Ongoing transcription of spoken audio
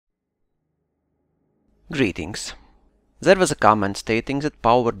Greetings. There was a comment stating that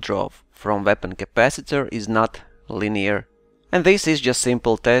power draw from weapon capacitor is not linear. And this is just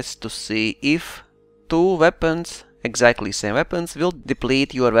simple test to see if two weapons, exactly same weapons, will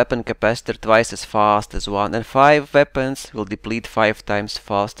deplete your weapon capacitor twice as fast as one, and 5 weapons will deplete 5 times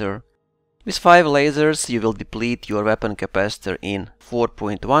faster. With 5 lasers you will deplete your weapon capacitor in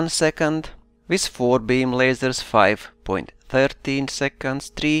 4.1 second. With 4 beam lasers 5.13 seconds,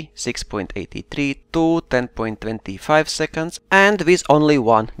 3 6.83, 2 10.25 seconds, and with only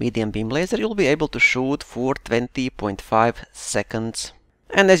one medium beam laser you'll be able to shoot for 20.5 seconds.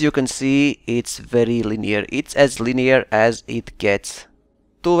 And as you can see, it's very linear. It's as linear as it gets.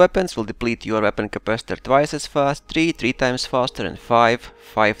 2 weapons will deplete your weapon capacitor twice as fast, 3 times faster, and 5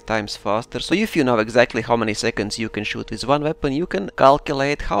 times faster. So if you know exactly how many seconds you can shoot with one weapon, you can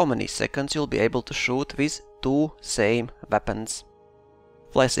calculate how many seconds you'll be able to shoot with 2 same weapons.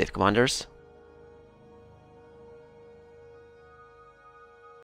 Fly safe, commanders.